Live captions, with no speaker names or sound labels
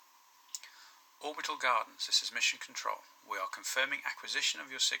Orbital Gardens, this is Mission Control. We are confirming acquisition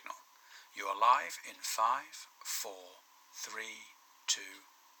of your signal. You are live in 5, 4, 3, 2...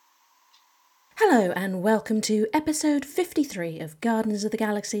 Hello and welcome to episode 53 of Gardeners of the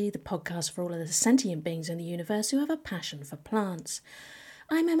Galaxy, the podcast for all of the sentient beings in the universe who have a passion for plants.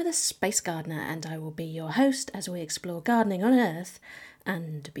 I'm Emma the Space Gardener and I will be your host as we explore gardening on Earth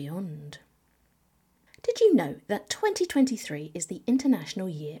and beyond. Did you know that 2023 is the International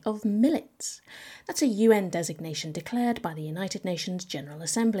Year of Millets? That's a UN designation declared by the United Nations General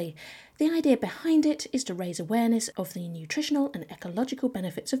Assembly. The idea behind it is to raise awareness of the nutritional and ecological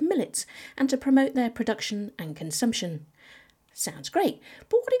benefits of millets and to promote their production and consumption. Sounds great,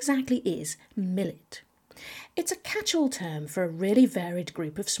 but what exactly is millet? It's a catch-all term for a really varied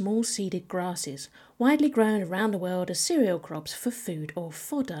group of small seeded grasses, widely grown around the world as cereal crops for food or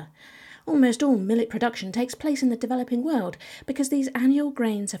fodder. Almost all millet production takes place in the developing world because these annual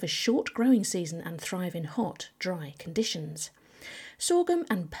grains have a short growing season and thrive in hot, dry conditions. Sorghum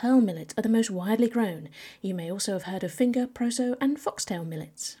and pearl millet are the most widely grown. You may also have heard of finger, proso and foxtail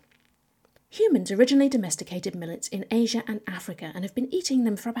millets. Humans originally domesticated millets in Asia and Africa and have been eating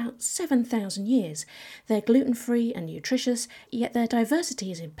them for about 7,000 years. They're gluten-free and nutritious, yet their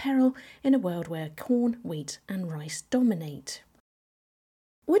diversity is in peril in a world where corn, wheat and rice dominate.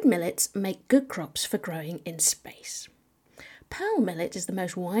 Wood millets make good crops for growing in space. Pearl millet is the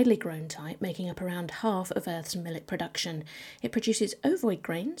most widely grown type, making up around half of Earth's millet production. It produces ovoid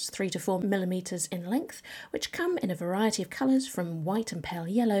grains, 3 to 4 millimetres in length, which come in a variety of colours from white and pale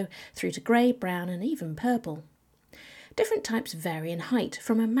yellow through to grey, brown and even purple. Different types vary in height,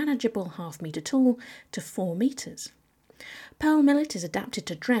 from a manageable half-metre tall to 4 metres. Pearl millet is adapted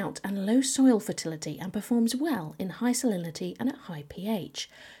to drought and low soil fertility and performs well in high salinity and at high pH.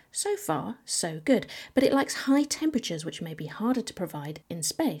 So far, so good, but it likes high temperatures which may be harder to provide in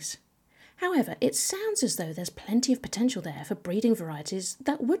space. However, it sounds as though there's plenty of potential there for breeding varieties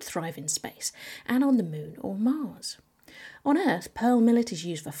that would thrive in space and on the Moon or Mars. On Earth, pearl millet is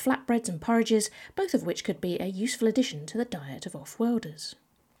used for flatbreads and porridges, both of which could be a useful addition to the diet of off-worlders.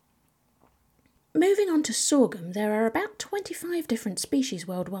 Moving on to sorghum, there are about 25 different species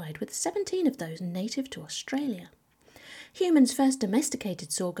worldwide, with 17 of those native to Australia. Humans first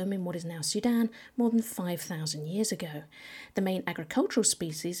domesticated sorghum in what is now Sudan more than 5,000 years ago. The main agricultural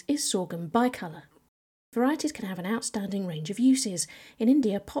species is sorghum bicolour. Varieties can have an outstanding range of uses. In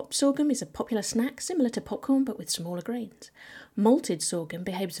India, pop sorghum is a popular snack similar to popcorn but with smaller grains. Malted sorghum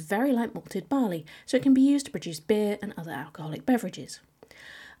behaves very like malted barley, so it can be used to produce beer and other alcoholic beverages.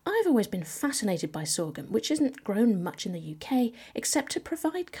 I've always been fascinated by sorghum, which isn't grown much in the UK except to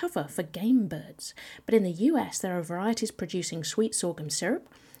provide cover for game birds. But in the US there are varieties producing sweet sorghum syrup,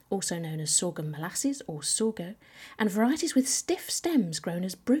 also known as sorghum molasses or sorgo, and varieties with stiff stems grown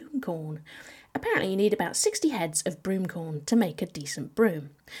as broom corn. Apparently you need about 60 heads of broom corn to make a decent broom,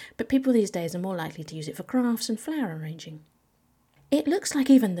 but people these days are more likely to use it for crafts and flower arranging. It looks like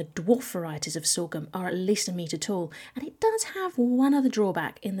even the dwarf varieties of sorghum are at least a metre tall, and it does have one other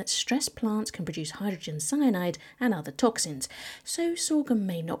drawback in that stressed plants can produce hydrogen cyanide and other toxins, so sorghum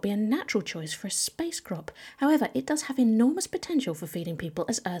may not be a natural choice for a space crop. However, it does have enormous potential for feeding people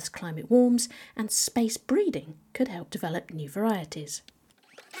as Earth's climate warms, and space breeding could help develop new varieties.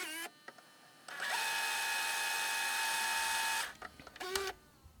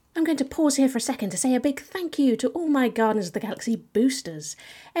 I'm going to pause here for a second to say a big thank you to all my Gardeners of the Galaxy boosters.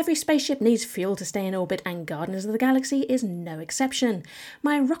 Every spaceship needs fuel to stay in orbit, and Gardeners of the Galaxy is no exception.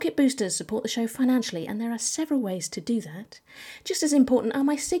 My rocket boosters support the show financially, and there are several ways to do that. Just as important are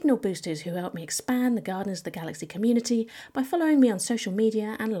my signal boosters, who help me expand the Gardeners of the Galaxy community by following me on social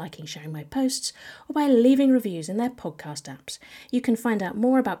media and liking, sharing my posts, or by leaving reviews in their podcast apps. You can find out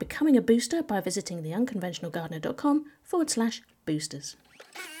more about becoming a booster by visiting theunconventionalgardener.com/boosters.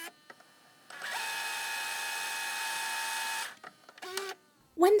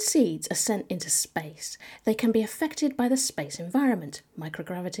 When seeds are sent into space, they can be affected by the space environment,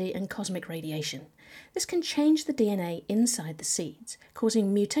 microgravity and cosmic radiation. This can change the DNA inside the seeds,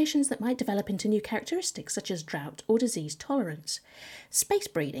 causing mutations that might develop into new characteristics such as drought or disease tolerance. Space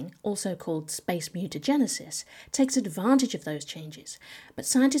breeding, also called space mutagenesis, takes advantage of those changes, but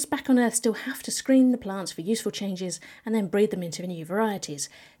scientists back on Earth still have to screen the plants for useful changes and then breed them into new varieties.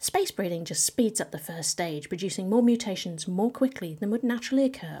 Space breeding just speeds up the first stage, producing more mutations more quickly than would naturally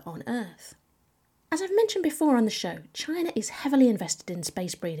occur on Earth. As I've mentioned before on the show, China is heavily invested in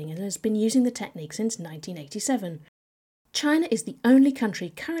space breeding and has been using the technique since 1987. China is the only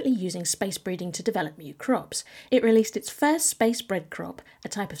country currently using space breeding to develop new crops. It released its first space-bred crop, a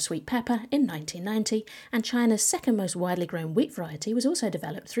type of sweet pepper, in 1990, and China's second most widely grown wheat variety was also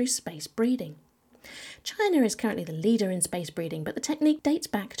developed through space breeding. China is currently the leader in space breeding, but the technique dates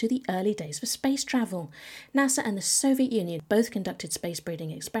back to the early days for space travel. NASA and the Soviet Union both conducted space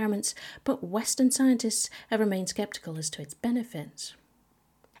breeding experiments, but Western scientists have remained sceptical as to its benefits.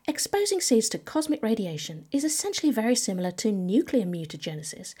 Exposing seeds to cosmic radiation is essentially very similar to nuclear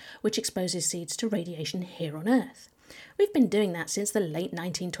mutagenesis, which exposes seeds to radiation here on Earth. We've been doing that since the late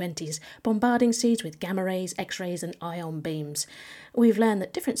 1920s, bombarding seeds with gamma rays, X-rays and ion beams. We've learned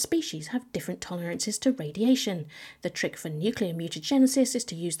that different species have different tolerances to radiation. The trick for nuclear mutagenesis is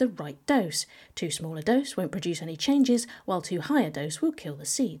to use the right dose. Too small a dose won't produce any changes, while too high a dose will kill the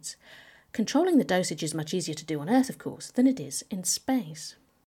seeds. Controlling the dosage is much easier to do on Earth, of course, than it is in space.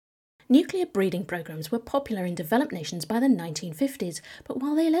 Nuclear breeding programs were popular in developed nations by the 1950s, but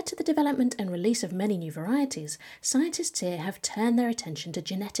while they led to the development and release of many new varieties, scientists here have turned their attention to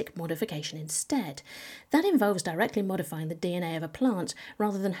genetic modification instead. That involves directly modifying the DNA of a plant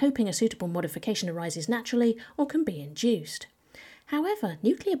rather than hoping a suitable modification arises naturally or can be induced. However,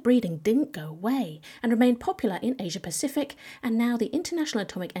 nuclear breeding didn't go away and remained popular in Asia-Pacific, and now the International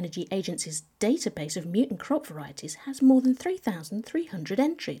Atomic Energy Agency's database of mutant crop varieties has more than 3,300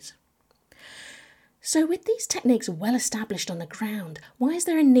 entries. So with these techniques well established on the ground, why is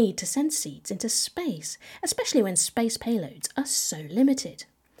there a need to send seeds into space, especially when space payloads are so limited?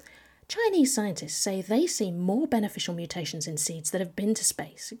 Chinese scientists say they see more beneficial mutations in seeds that have been to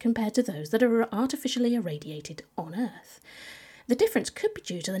space compared to those that are artificially irradiated on Earth. The difference could be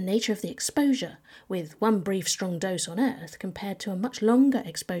due to the nature of the exposure, with one brief strong dose on Earth compared to a much longer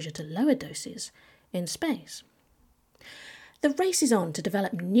exposure to lower doses in space. The race is on to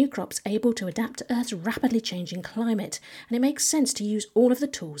develop new crops able to adapt to Earth's rapidly changing climate, and it makes sense to use all of the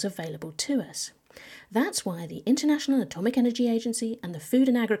tools available to us. That's why the International Atomic Energy Agency and the Food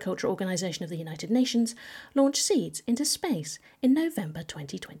and Agriculture Organization of the United Nations launched seeds into space in November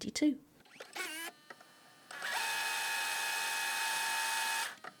 2022.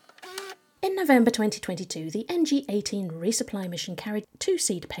 In November 2022, the NG-18 resupply mission carried 2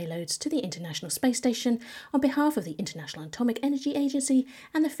 seed payloads to the International Space Station on behalf of the International Atomic Energy Agency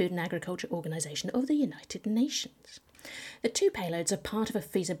and the Food and Agriculture Organization of the United Nations. The 2 payloads are part of a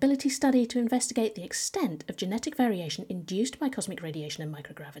feasibility study to investigate the extent of genetic variation induced by cosmic radiation and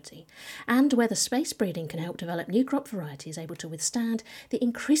microgravity, and whether space breeding can help develop new crop varieties able to withstand the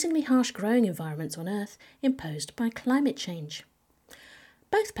increasingly harsh growing environments on Earth imposed by climate change.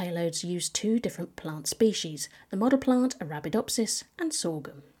 Both payloads use 2 different plant species, the model plant Arabidopsis and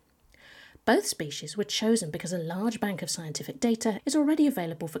sorghum. Both species were chosen because a large bank of scientific data is already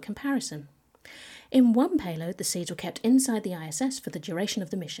available for comparison. In one payload, the seeds were kept inside the ISS for the duration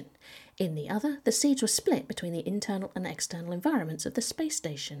of the mission. In the other, the seeds were split between the internal and external environments of the space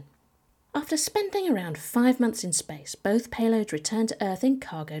station. After spending around 5 months in space, both payloads returned to Earth in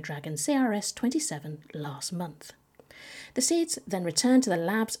Cargo Dragon CRS-27 last month. The seeds then returned to the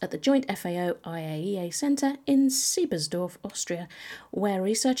labs at the joint FAO-IAEA Centre in Siebersdorf, Austria, where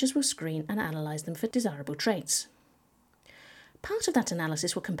researchers will screen and analyse them for desirable traits. Part of that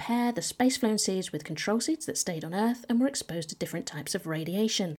analysis will compare the space-flown seeds with control seeds that stayed on Earth and were exposed to different types of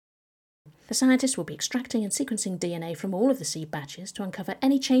radiation. The scientists will be extracting and sequencing DNA from all of the seed batches to uncover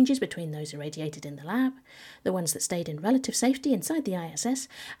any changes between those irradiated in the lab, the ones that stayed in relative safety inside the ISS,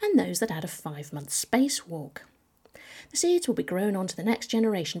 and those that had a 5-month spacewalk. The seeds will be grown onto the next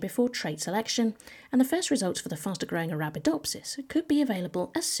generation before trait selection, and the first results for the faster-growing Arabidopsis could be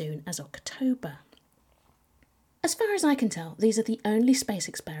available as soon as October. As far as I can tell, these are the only space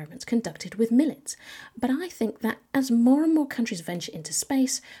experiments conducted with millets, but I think that as more and more countries venture into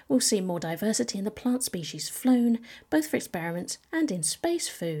space, we'll see more diversity in the plant species flown, both for experiments and in space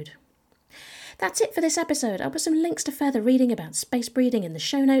food. That's it for this episode. I'll put some links to further reading about space breeding in the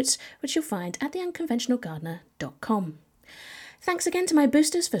show notes, which you'll find at theunconventionalgardener.com. Thanks again to my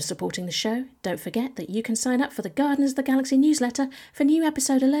boosters for supporting the show. Don't forget that you can sign up for the Gardeners of the Galaxy newsletter for new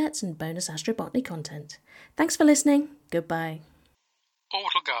episode alerts and bonus astrobotany content. Thanks for listening. Goodbye.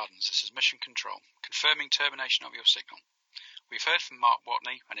 Orbital Gardens, this is Mission Control, confirming termination of your signal. We've heard from Mark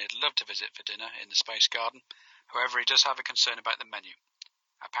Watney and he'd love to visit for dinner in the Space Garden. However, he does have a concern about the menu.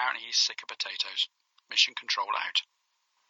 Apparently he's sick of potatoes. Mission Control out.